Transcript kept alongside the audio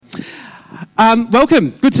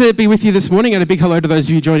Welcome. Good to be with you this morning, and a big hello to those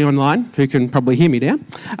of you joining online who can probably hear me now.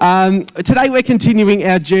 Today we're continuing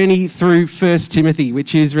our journey through 1 Timothy,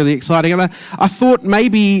 which is really exciting. And I thought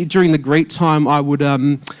maybe during the greet time I would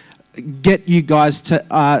get you guys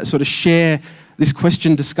to sort of share this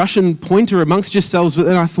question discussion pointer amongst yourselves, but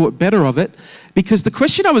then I thought better of it, because the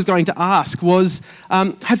question I was going to ask was,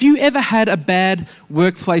 have you ever had a bad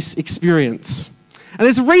workplace experience? And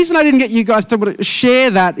there's a reason I didn't get you guys to share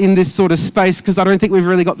that in this sort of space, because I don't think we've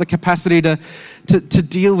really got the capacity to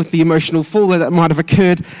deal with the emotional fallout that might have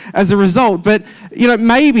occurred as a result. But, you know,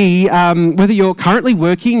 maybe whether you're currently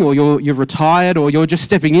working or you're retired or you're just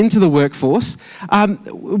stepping into the workforce,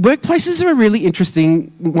 workplaces are a really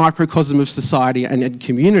interesting microcosm of society and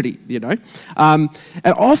community, you know. And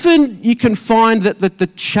often you can find that the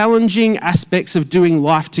challenging aspects of doing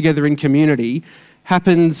life together in community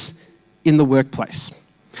happens in the workplace.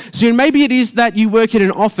 So maybe it is that you work in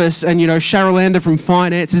an office and, you know, Charolander from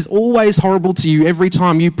finance is always horrible to you every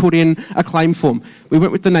time you put in a claim form. We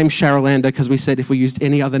went with the name Charolander because we said if we used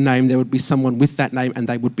any other name, there would be someone with that name and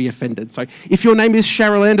they would be offended. So if your name is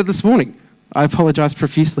Charolander this morning, I apologise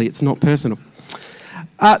profusely. It's not personal.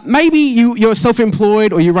 Maybe you're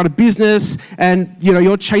self-employed or you run a business and, you know,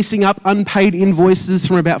 you're chasing up unpaid invoices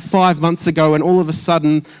from about 5 months ago, and all of a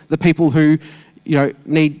sudden the people who, you know,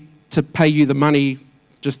 need to pay you the money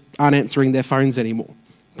just aren't answering their phones anymore,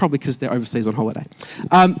 probably because they're overseas on holiday.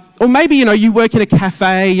 Or maybe, you know, you work in a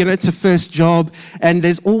cafe, you know, it's a first job, and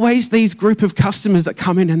there's always these group of customers that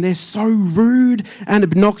come in and they're so rude and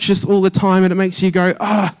obnoxious all the time, and it makes you go,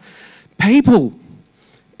 people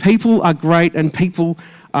are great and people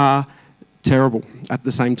are terrible at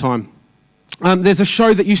the same time. There's a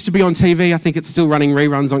show that used to be on TV, I think it's still running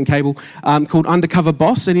reruns on cable, called Undercover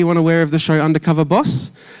Boss. Anyone aware of the show Undercover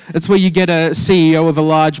Boss? It's where you get a CEO of a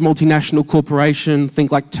large multinational corporation,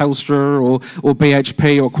 think like Telstra or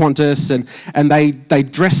BHP or Qantas, and they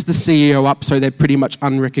dress the CEO up so they're pretty much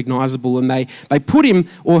unrecognisable, and they put him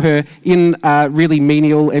or her in a really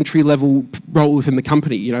menial entry-level role within the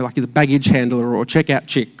company, you know, like the baggage handler or checkout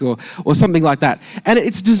chick or something like that. And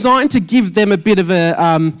it's designed to give them a bit of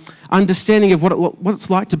a understanding of what it's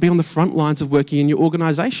like to be on the front lines of working in your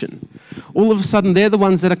organisation. All of a sudden, they're the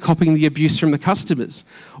ones that are copying the abuse from the customers.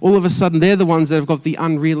 All of a sudden, they're the ones that have got the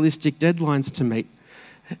unrealistic deadlines to meet.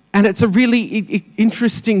 And it's a really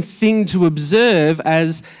interesting thing to observe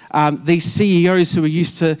as these CEOs who are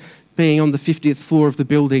used to being on the 50th floor of the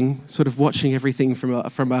building, sort of watching everything from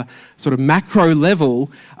a sort of macro level,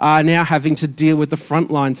 are now having to deal with the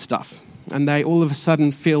frontline stuff. And they all of a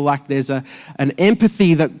sudden feel like there's an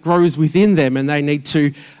empathy that grows within them, and they need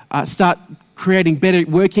to start creating better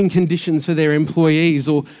working conditions for their employees,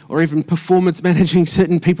 or even performance managing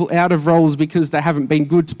certain people out of roles because they haven't been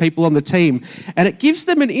good to people on the team. And it gives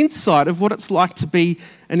them an insight of what it's like to be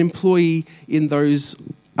an employee in those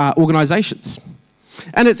organisations.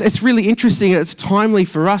 And it's really interesting, and it's timely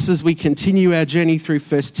for us as we continue our journey through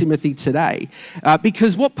 1 Timothy today,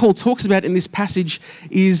 because what Paul talks about in this passage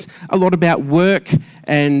is a lot about work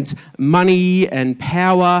and money and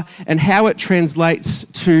power and how it translates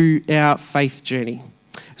to our faith journey.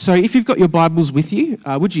 So if you've got your Bibles with you,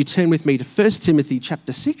 would you turn with me to 1 Timothy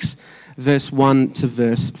chapter 6, verse 1 to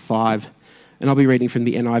verse 5. And I'll be reading from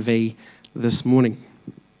the NIV this morning.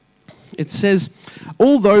 It says,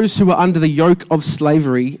 "All those who are under the yoke of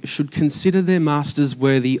slavery should consider their masters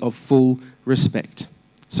worthy of full respect,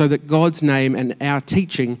 so that God's name and our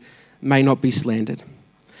teaching may not be slandered.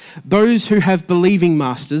 Those who have believing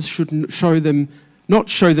masters should not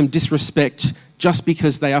show them disrespect just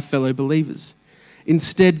because they are fellow believers.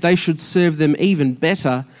 Instead, they should serve them even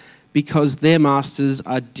better because their masters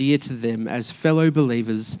are dear to them as fellow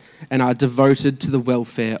believers and are devoted to the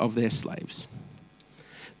welfare of their slaves.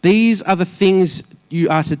 These are the things you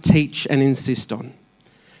are to teach and insist on.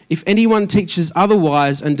 If anyone teaches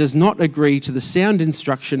otherwise and does not agree to the sound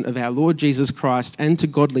instruction of our Lord Jesus Christ and to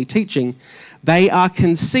godly teaching, they are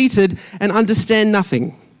conceited and understand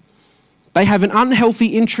nothing. They have an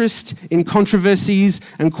unhealthy interest in controversies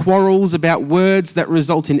and quarrels about words that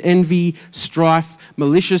result in envy, strife,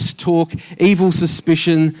 malicious talk, evil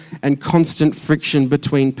suspicion, and constant friction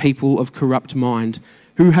between people of corrupt mind,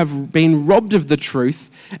 who have been robbed of the truth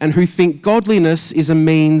and who think godliness is a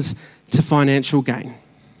means to financial gain."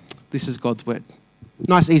 This is God's word.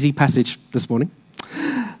 Nice, easy passage this morning.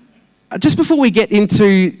 Just before we get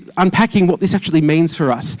into unpacking what this actually means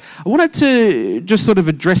for us, I wanted to just sort of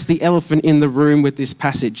address the elephant in the room with this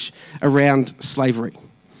passage around slavery.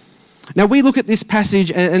 Now, we look at this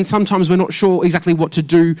passage and sometimes we're not sure exactly what to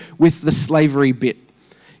do with the slavery bit.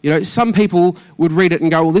 You know, some people would read it and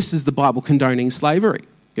go, well, this is the Bible condoning slavery.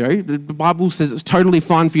 You know, the Bible says it's totally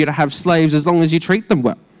fine for you to have slaves as long as you treat them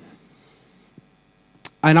well.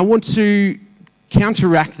 And I want to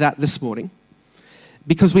counteract that this morning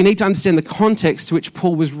because we need to understand the context to which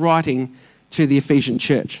Paul was writing to the Ephesian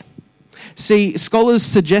church. See, scholars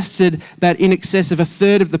suggested that in excess of a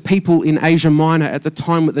third of the people in Asia Minor at the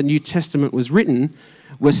time that the New Testament was written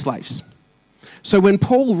were slaves. So when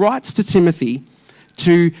Paul writes to Timothy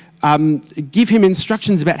to give him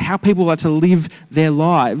instructions about how people are to live their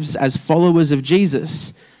lives as followers of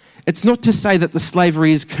Jesus, it's not to say that the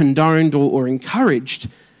slavery is condoned or encouraged,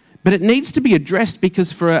 but it needs to be addressed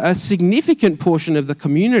because for a significant portion of the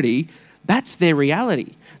community, that's their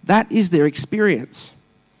reality. That is their experience.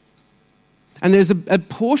 And there's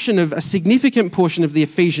a significant portion of the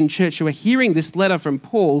Ephesian church who are hearing this letter from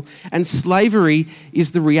Paul, and slavery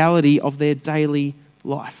is the reality of their daily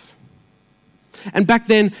life. And back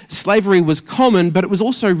then, slavery was common, but it was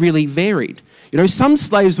also really varied. You know, some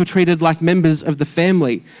slaves were treated like members of the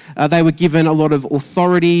family. They were given a lot of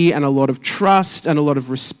authority and a lot of trust and a lot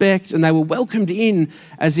of respect, and they were welcomed in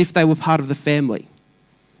as if they were part of the family.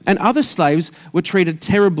 And other slaves were treated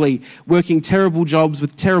terribly, working terrible jobs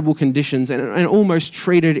with terrible conditions and almost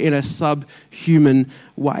treated in a subhuman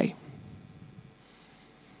way.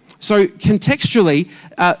 So contextually,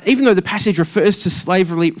 even though the passage refers to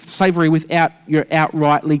slavery without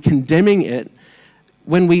outrightly condemning it,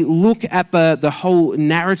 when we look at the whole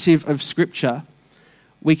narrative of Scripture,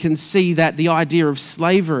 we can see that the idea of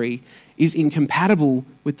slavery is incompatible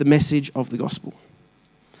with the message of the gospel.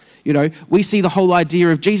 You know, we see the whole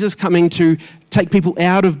idea of Jesus coming to take people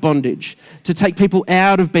out of bondage, to take people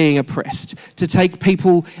out of being oppressed, to take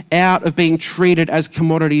people out of being treated as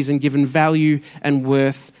commodities and given value and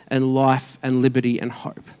worth and life and liberty and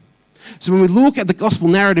hope. So when we look at the gospel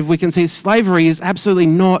narrative, we can see slavery is absolutely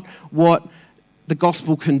not what the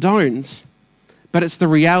gospel condones, but it's the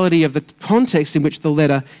reality of the context in which the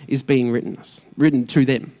letter is being written to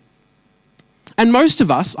them. And most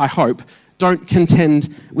of us, I hope, don't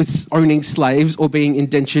contend with owning slaves or being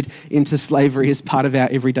indentured into slavery as part of our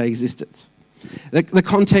everyday existence. The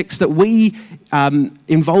context that we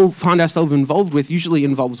find ourselves involved with usually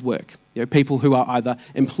involves work. You know, people who are either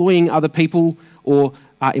employing other people or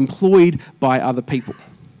are employed by other people.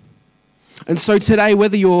 And so today,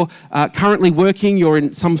 whether you're currently working, you're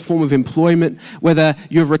in some form of employment, whether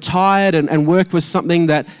you're retired and work was something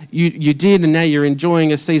that you did and now you're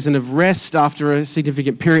enjoying a season of rest after a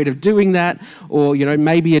significant period of doing that, or you know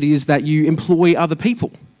maybe it is that you employ other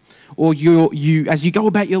people, or you as you go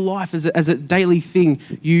about your life as a daily thing,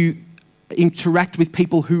 you interact with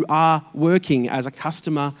people who are working as a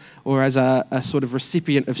customer or as a sort of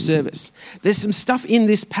recipient of service. There's some stuff in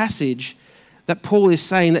this passage that Paul is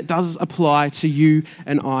saying that does apply to you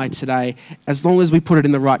and I today, as long as we put it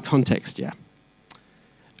in the right context, yeah.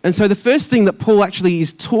 And so the first thing that Paul actually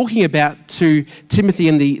is talking about to Timothy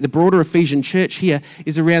and the broader Ephesian church here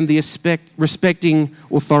is around the respecting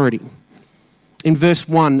authority. In verse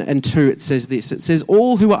 1 and 2 it says this, it says,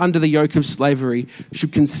 all who are under the yoke of slavery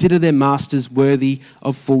should consider their masters worthy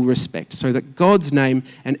of full respect, so that God's name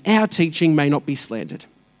and our teaching may not be slandered.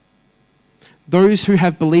 Those who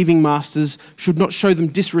have believing masters should not show them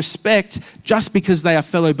disrespect just because they are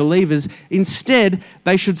fellow believers. Instead,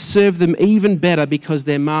 they should serve them even better because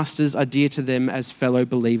their masters are dear to them as fellow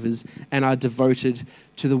believers and are devoted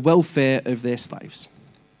to the welfare of their slaves.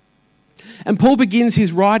 And Paul begins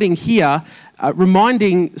his writing here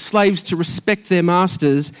reminding slaves to respect their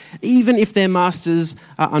masters, even if their masters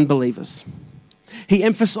are unbelievers. He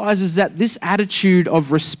emphasizes that this attitude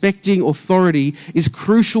of respecting authority is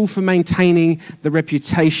crucial for maintaining the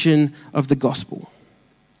reputation of the gospel.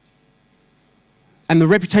 And the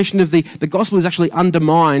reputation of the gospel is actually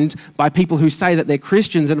undermined by people who say that they're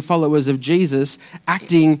Christians and followers of Jesus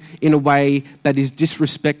acting in a way that is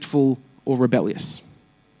disrespectful or rebellious.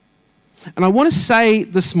 And I want to say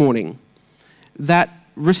this morning that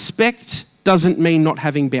respect doesn't mean not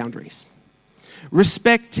having boundaries.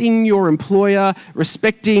 Respecting your employer,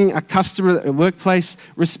 respecting a customer at a workplace,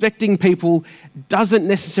 respecting people doesn't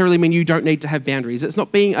necessarily mean you don't need to have boundaries. It's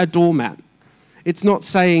not being a doormat. It's not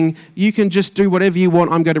saying you can just do whatever you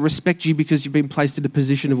want, I'm going to respect you because you've been placed in a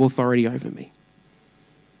position of authority over me.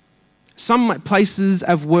 Some places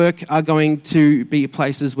of work are going to be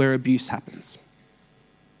places where abuse happens.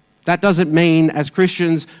 That doesn't mean, as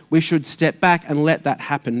Christians, we should step back and let that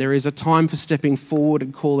happen. There is a time for stepping forward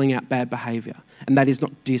and calling out bad behaviour, and that is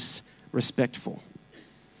not disrespectful.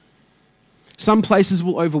 Some places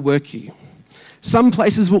will overwork you. Some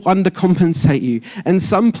places will undercompensate you, and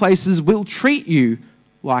some places will treat you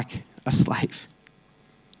like a slave.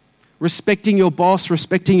 Respecting your boss,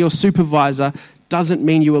 respecting your supervisor doesn't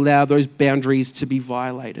mean you allow those boundaries to be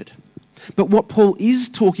violated. But what Paul is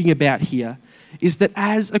talking about here is that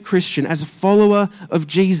as a Christian, as a follower of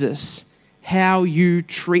Jesus, how you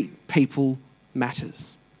treat people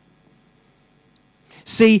matters.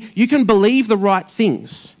 See, you can believe the right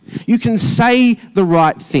things. You can say the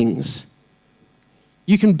right things.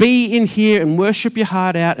 You can be in here and worship your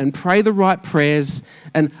heart out and pray the right prayers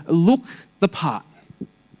and look the part.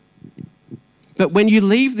 But when you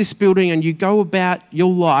leave this building and you go about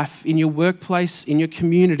your life in your workplace, in your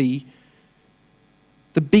community,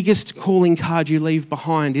 the biggest calling card you leave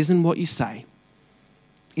behind isn't what you say,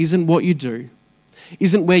 isn't what you do,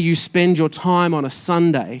 isn't where you spend your time on a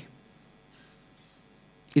Sunday.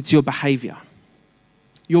 It's your behaviour.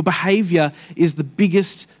 Your behaviour is the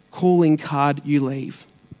biggest calling card you leave.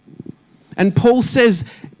 And Paul says,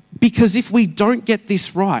 because if we don't get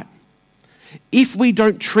this right, if we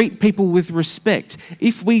don't treat people with respect,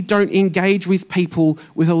 if we don't engage with people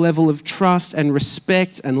with a level of trust and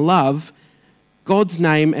respect and love, God's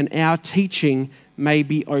name and our teaching may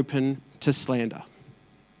be open to slander.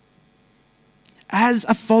 As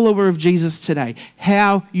a follower of Jesus today,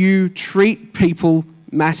 how you treat people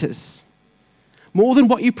matters. More than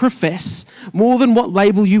what you profess, more than what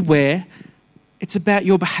label you wear, it's about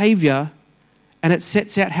your behaviour, and it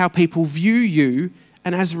sets out how people view you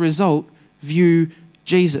and as a result view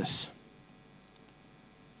Jesus.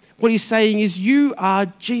 What he's saying is you are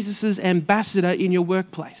Jesus' ambassador in your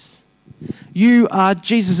workplace. You are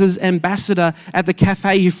Jesus' ambassador at the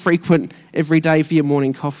cafe you frequent every day for your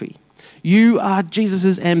morning coffee. You are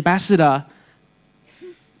Jesus' ambassador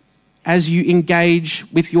as you engage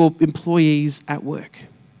with your employees at work.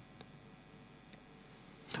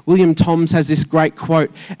 William Toms has this great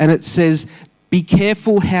quote, and it says, "Be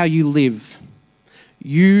careful how you live.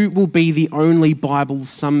 You will be the only Bible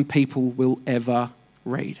some people will ever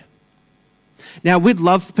read." Now, we'd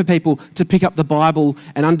love for people to pick up the Bible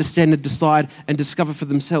and understand and decide and discover for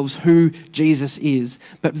themselves who Jesus is.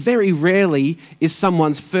 But very rarely is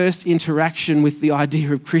someone's first interaction with the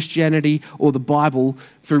idea of Christianity or the Bible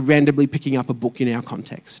through randomly picking up a book in our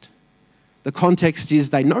context. The context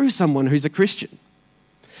is they know someone who's a Christian.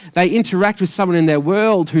 They interact with someone in their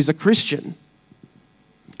world who's a Christian.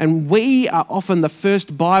 And we are often the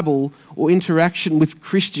first Bible or interaction with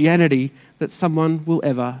Christianity that someone will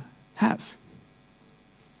ever have.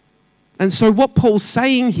 And so what Paul's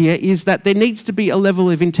saying here is that there needs to be a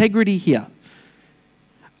level of integrity here,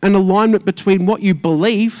 an alignment between what you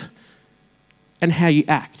believe and how you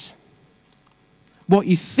act, what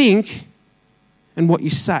you think and what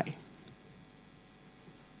you say.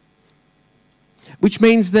 Which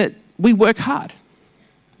means that we work hard,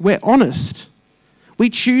 we're honest,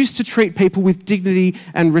 we choose to treat people with dignity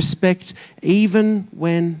and respect even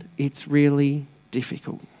when it's really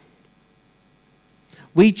difficult.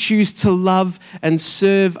 We choose to love and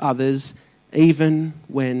serve others even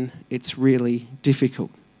when it's really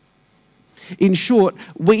difficult. In short,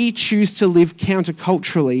 we choose to live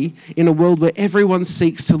counterculturally in a world where everyone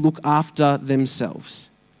seeks to look after themselves.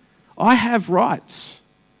 I have rights.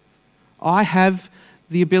 I have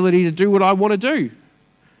the ability to do what I want to do.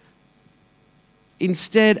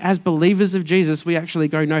 Instead, as believers of Jesus, we actually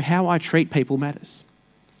go, no, how I treat people matters.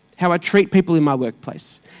 How I treat people in my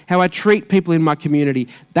workplace, how I treat people in my community,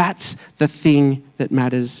 that's the thing that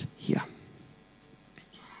matters here.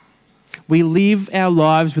 We live our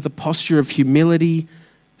lives with a posture of humility,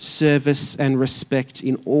 service, and respect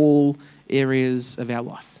in all areas of our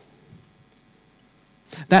life.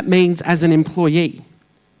 That means as an employee,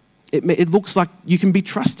 it looks like you can be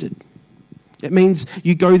trusted. It means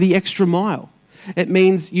you go the extra mile. It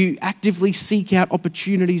means you actively seek out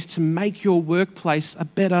opportunities to make your workplace a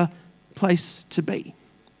better place to be.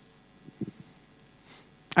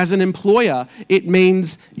 As an employer, it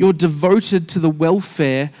means you're devoted to the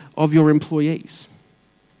welfare of your employees.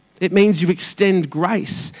 It means you extend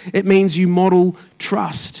grace. It means you model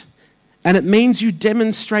trust. And it means you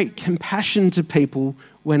demonstrate compassion to people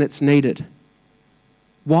when it's needed.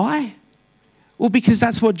 Why? Well, because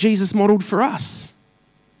that's what Jesus modeled for us.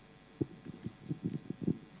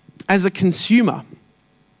 As a consumer,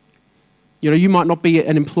 you might not be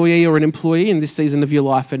an employee or an employee in this season of your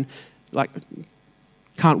life and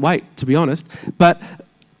can't wait, to be honest. But,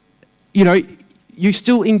 you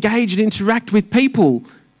still engage and interact with people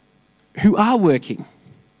who are working.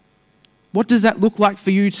 What does that look like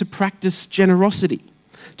for you to practice generosity,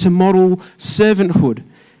 to model servanthood,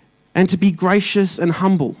 and to be gracious and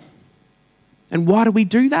humble? And why do we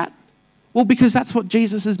do that? Well, because that's what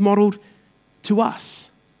Jesus has modeled to us.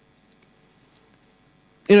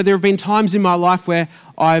 There have been times in my life where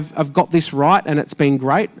I've got this right and it's been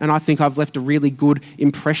great, and I think I've left a really good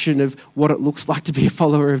impression of what it looks like to be a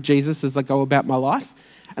follower of Jesus as I go about my life.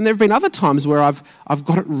 And there have been other times where I've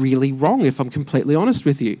got it really wrong, if I'm completely honest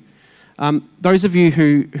with you. Those of you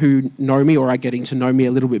who know me or are getting to know me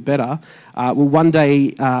a little bit better will one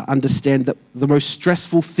day understand that the most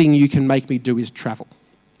stressful thing you can make me do is travel.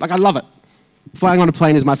 Like, I love it. Flying on a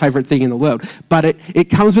plane is my favourite thing in the world, but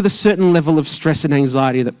it comes with a certain level of stress and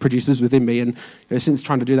anxiety that produces within me, and since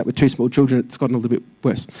trying to do that with two small children, it's gotten a little bit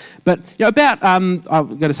worse. But about, I'm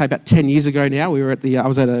going to say about 10 years ago now, I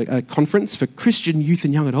was at a conference for Christian youth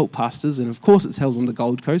and young adult pastors, and of course it's held on the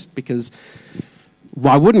Gold Coast, because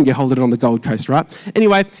why wouldn't you hold it on the Gold Coast, right?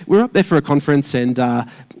 Anyway, we were up there for a conference, and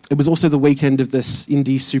it was also the weekend of this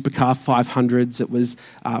Indy Supercar 500s. It was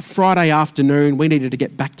Friday afternoon. We needed to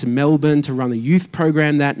get back to Melbourne to run the youth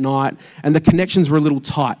program that night, and the connections were a little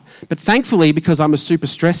tight. But thankfully, because I'm a super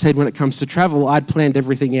stress head when it comes to travel, I'd planned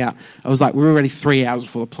everything out. I was like, we were already 3 hours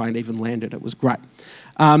before the plane even landed. It was great.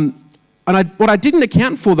 What I didn't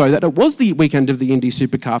account for, though, that it was the weekend of the Indy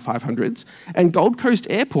Supercar 500s, and Gold Coast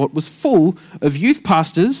Airport was full of youth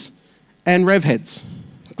pastors and rev heads.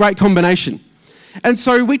 Great combination. And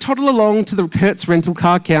so we toddle along to the Hertz rental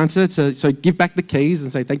car counter to give back the keys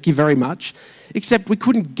and say thank you very much, except we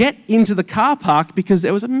couldn't get into the car park because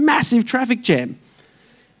there was a massive traffic jam.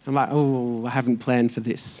 I'm like, oh, I haven't planned for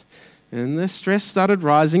this. And the stress started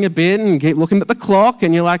rising a bit, and keep looking at the clock,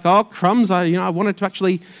 and you're like, oh, crumbs, I wanted to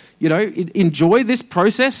actually, enjoy this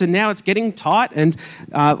process, and now it's getting tight. And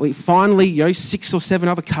we finally, 6 or 7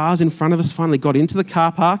 other cars in front of us finally got into the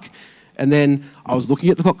car park. And then I was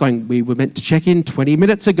looking at the clock going, we were meant to check in 20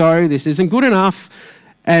 minutes ago. This isn't good enough.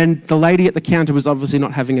 And the lady at the counter was obviously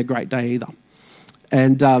not having a great day either.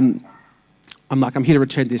 And I'm like, I'm here to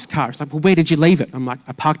return this car. It's like, well, where did you leave it? I'm like,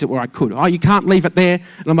 I parked it where I could. Oh, you can't leave it there.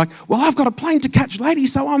 And I'm like, well, I've got a plane to catch, lady,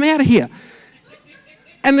 so I'm out of here.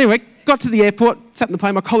 And anyway, got to the airport, sat in the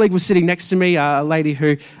plane. My colleague was sitting next to me, a lady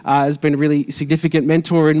who has been a really significant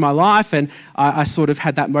mentor in my life. And I sort of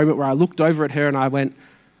had that moment where I looked over at her and I went,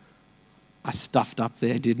 I stuffed up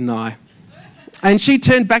there, didn't I? And she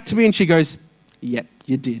turned back to me and she goes, yep,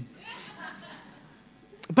 you did.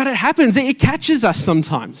 But it happens. It catches us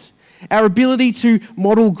sometimes. Our ability to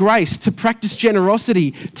model grace, to practice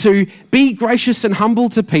generosity, to be gracious and humble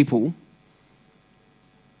to people.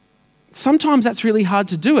 Sometimes that's really hard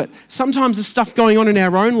to do it. Sometimes the stuff going on in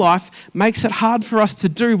our own life makes it hard for us to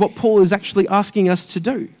do what Paul is actually asking us to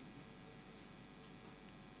do.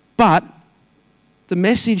 But the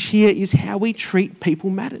message here is how we treat people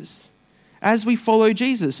matters. As we follow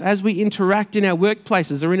Jesus, as we interact in our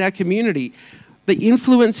workplaces or in our community, the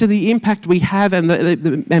influence and the impact we have and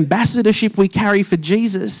the ambassadorship we carry for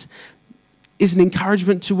Jesus is an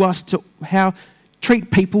encouragement to us to treat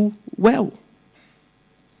people well.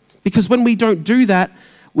 Because when we don't do that,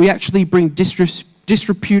 we actually bring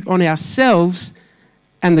disrepute on ourselves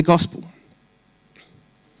and the gospel.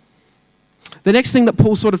 The next thing that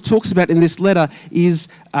Paul sort of talks about in this letter is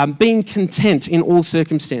being content in all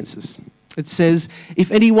circumstances. It says, if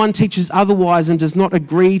anyone teaches otherwise and does not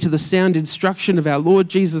agree to the sound instruction of our Lord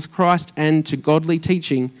Jesus Christ and to godly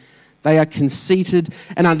teaching, they are conceited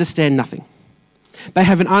and understand nothing. They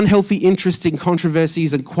have an unhealthy interest in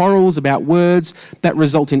controversies and quarrels about words that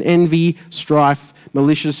result in envy, strife,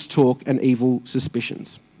 malicious talk, and evil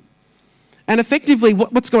suspicions. And effectively,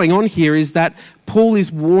 what's going on here is that Paul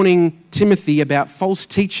is warning Timothy about false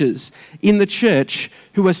teachers in the church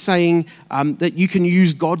who are saying that you can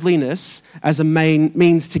use godliness as a main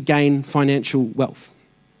means to gain financial wealth.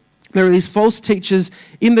 There are these false teachers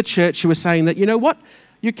in the church who are saying that, you know what,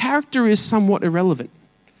 your character is somewhat irrelevant.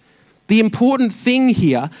 The important thing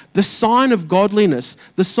here, the sign of godliness,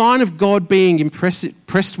 the sign of God being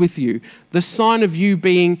impressed with you, the sign of you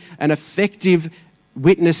being an effective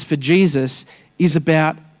witness for Jesus is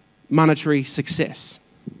about monetary success.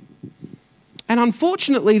 And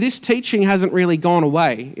unfortunately, this teaching hasn't really gone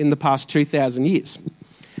away in the past 2,000 years.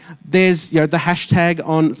 There's the hashtag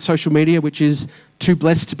on social media, which is too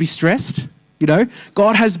blessed to be stressed.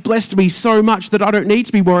 God has blessed me so much that I don't need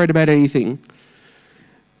to be worried about anything.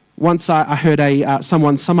 Once I heard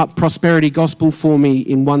someone sum up prosperity gospel for me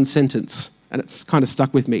in one sentence, and it's kind of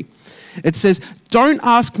stuck with me. It says, don't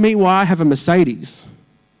ask me why I have a Mercedes.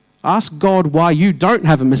 Ask God why you don't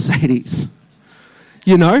have a Mercedes.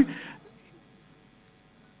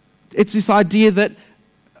 It's this idea that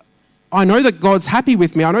I know that God's happy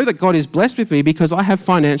with me. I know that God is blessed with me because I have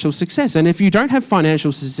financial success. And if you don't have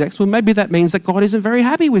financial success, well, maybe that means that God isn't very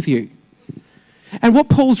happy with you. And what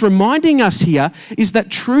Paul's reminding us here is that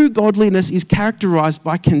true godliness is characterized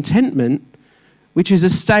by contentment which is a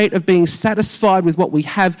state of being satisfied with what we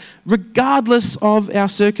have, regardless of our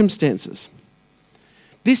circumstances.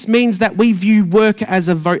 This means that we view work as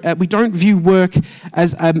we don't view work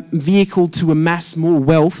as a vehicle to amass more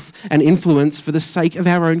wealth and influence for the sake of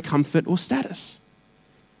our own comfort or status.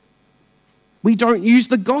 We don't use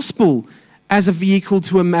the gospel as a vehicle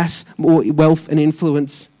to amass more wealth and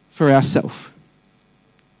influence for ourselves.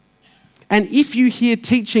 And if you hear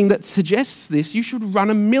teaching that suggests this, you should run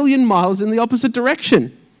 1,000,000 miles in the opposite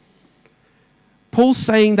direction. Paul's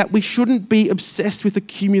saying that we shouldn't be obsessed with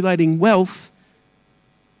accumulating wealth,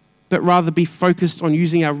 but rather be focused on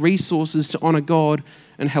using our resources to honor God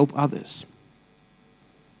and help others.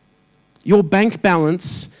 Your bank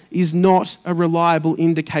balance is not a reliable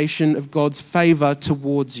indication of God's favor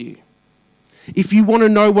towards you. If you want to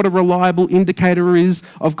know what a reliable indicator is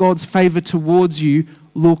of God's favor towards you,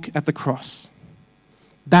 look at the cross.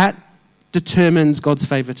 That determines God's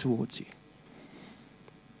favor towards you.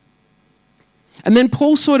 And then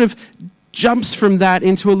Paul sort of jumps from that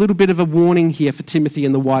into a little bit of a warning here for Timothy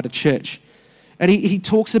and the wider church. And he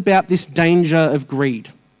talks about this danger of greed.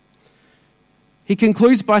 He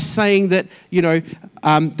concludes by saying that,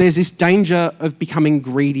 there's this danger of becoming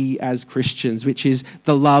greedy as Christians, which is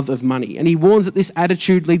the love of money. And he warns that this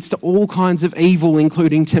attitude leads to all kinds of evil,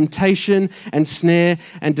 including temptation and snare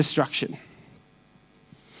and destruction.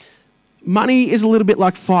 Money is a little bit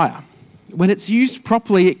like fire. When it's used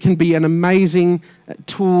properly, it can be an amazing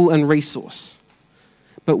tool and resource.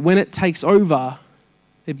 But when it takes over,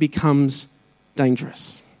 it becomes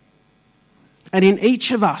dangerous. And in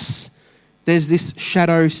each of us, there's this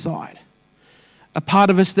shadow side. A part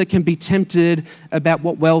of us that can be tempted about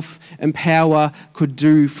what wealth and power could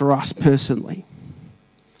do for us personally.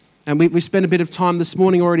 And we spent a bit of time this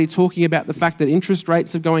morning already talking about the fact that interest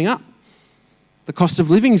rates are going up. The cost of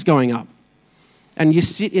living is going up. And you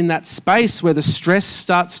sit in that space where the stress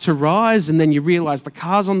starts to rise, and then you realize the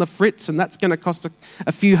car's on the fritz and that's going to cost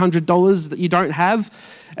a few $100s that you don't have.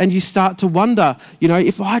 And you start to wonder,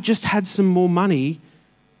 if I just had some more money,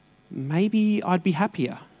 maybe I'd be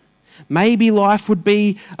happier. Maybe life would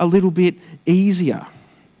be a little bit easier.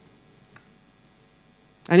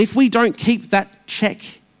 And if we don't keep that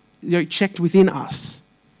checked within us,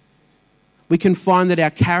 we can find that our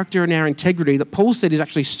character and our integrity, that Paul said is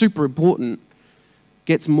actually super important,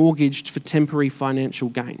 gets mortgaged for temporary financial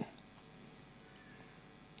gain.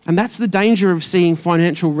 And that's the danger of seeing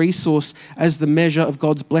financial resource as the measure of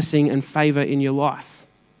God's blessing and favor in your life.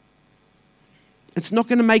 It's not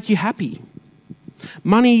going to make you happy.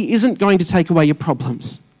 Money isn't going to take away your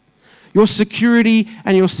problems. Your security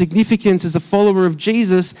and your significance as a follower of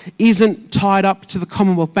Jesus isn't tied up to the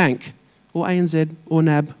Commonwealth Bank or ANZ or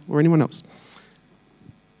NAB or anyone else.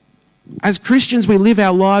 As Christians, we live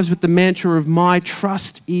our lives with the mantra of my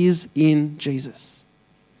trust is in Jesus.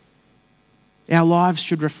 Our lives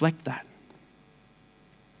should reflect that.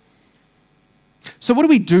 So what do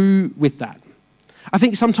we do with that? I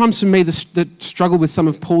think sometimes for me, the struggle with some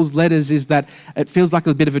of Paul's letters is that it feels like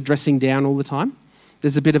a bit of a dressing down all the time.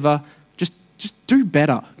 There's a bit of a, just do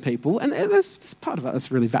better, people. And there's part of it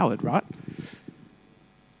that's really valid, right?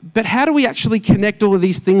 But how do we actually connect all of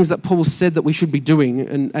these things that Paul said that we should be doing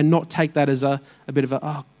and not take that as a bit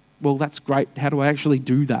of that's great. How do I actually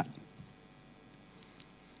do that?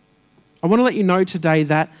 I want to let you know today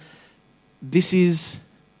that this is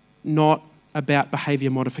not about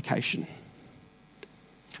behaviour modification.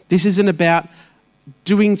 This isn't about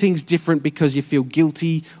doing things different because you feel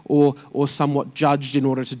guilty or somewhat judged in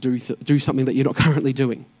order to do something that you're not currently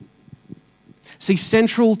doing. See,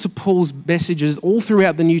 central to Paul's messages all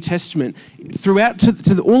throughout the New Testament, throughout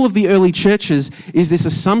to all of the early churches, is this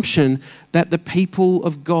assumption that the people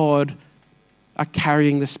of God are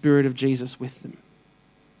carrying the Spirit of Jesus with them.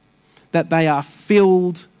 That they are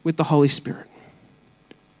filled with the Holy Spirit.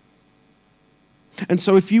 And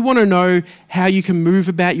so if you want to know how you can move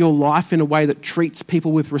about your life in a way that treats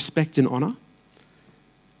people with respect and honour,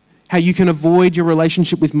 how you can avoid your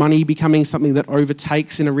relationship with money becoming something that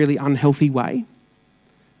overtakes in a really unhealthy way,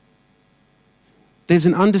 there's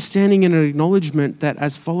an understanding and an acknowledgement that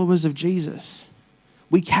as followers of Jesus,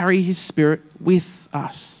 we carry his Spirit with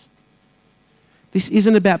us. This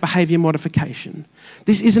isn't about behaviour modification.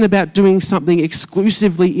 This isn't about doing something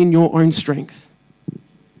exclusively in your own strength.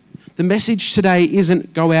 The message today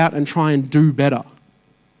isn't go out and try and do better.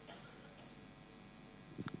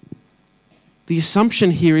 The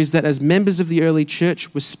assumption here is that as members of the early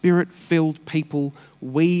church were Spirit-filled people,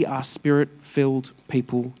 we are Spirit-filled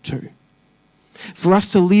people too. For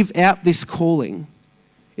us to live out this calling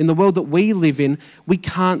in the world that we live in, we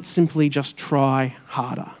can't simply just try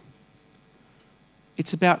harder.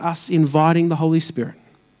 It's about us inviting the Holy Spirit,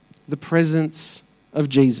 the presence of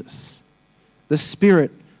Jesus, the Spirit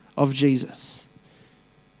of Jesus,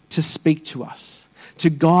 to speak to us, to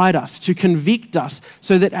guide us, to convict us,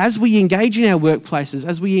 so that as we engage in our workplaces,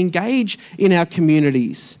 as we engage in our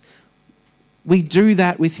communities, we do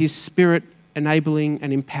that with His Spirit enabling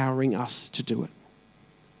and empowering us to do it.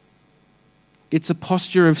 It's a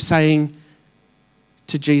posture of saying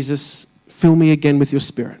to Jesus, fill me again with your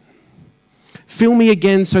Spirit. Fill me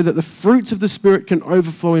again so that the fruits of the Spirit can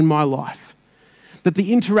overflow in my life. That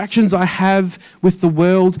the interactions I have with the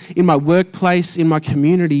world, in my workplace, in my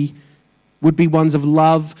community, would be ones of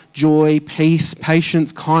love, joy, peace,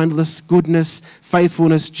 patience, kindness, goodness,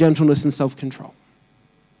 faithfulness, gentleness, and self-control.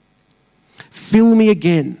 Fill me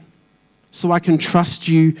again so I can trust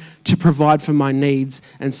you to provide for my needs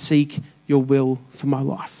and seek your will for my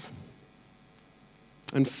life.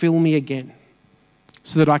 And fill me again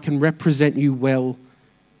so that I can represent you well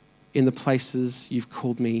in the places you've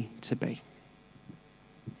called me to be.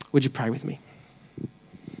 Would you pray with me?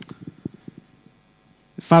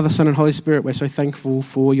 Father, Son, and Holy Spirit, we're so thankful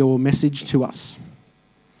for your message to us.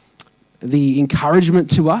 The encouragement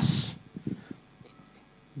to us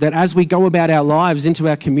that as we go about our lives, into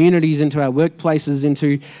our communities, into our workplaces,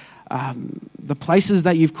 into the places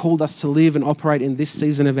that you've called us to live and operate in this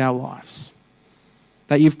season of our lives,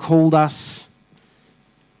 that you've called us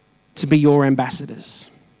to be your ambassadors,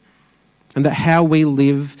 and that how we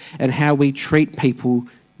live and how we treat people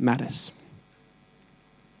matters.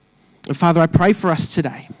 And Father, I pray for us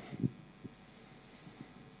today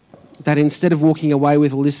that instead of walking away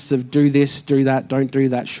with lists of do this, do that, don't do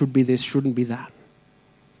that, should be this, shouldn't be that,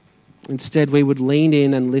 instead we would lean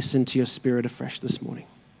in and listen to your Spirit afresh this morning.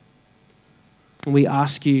 And we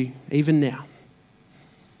ask you, even now,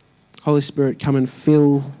 Holy Spirit, come and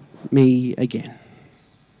fill me again.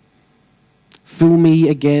 Fill me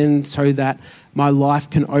again so that my life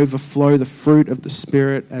can overflow the fruit of the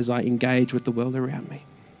Spirit as I engage with the world around me.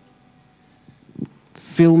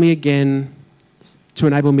 Fill me again to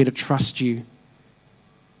enable me to trust you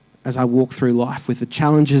as I walk through life with the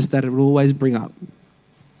challenges that it will always bring up.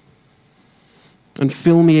 And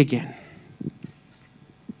fill me again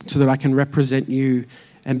so that I can represent you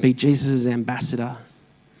and be Jesus' ambassador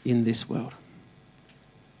in this world.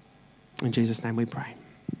 In Jesus' name we pray.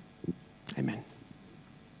 Amen.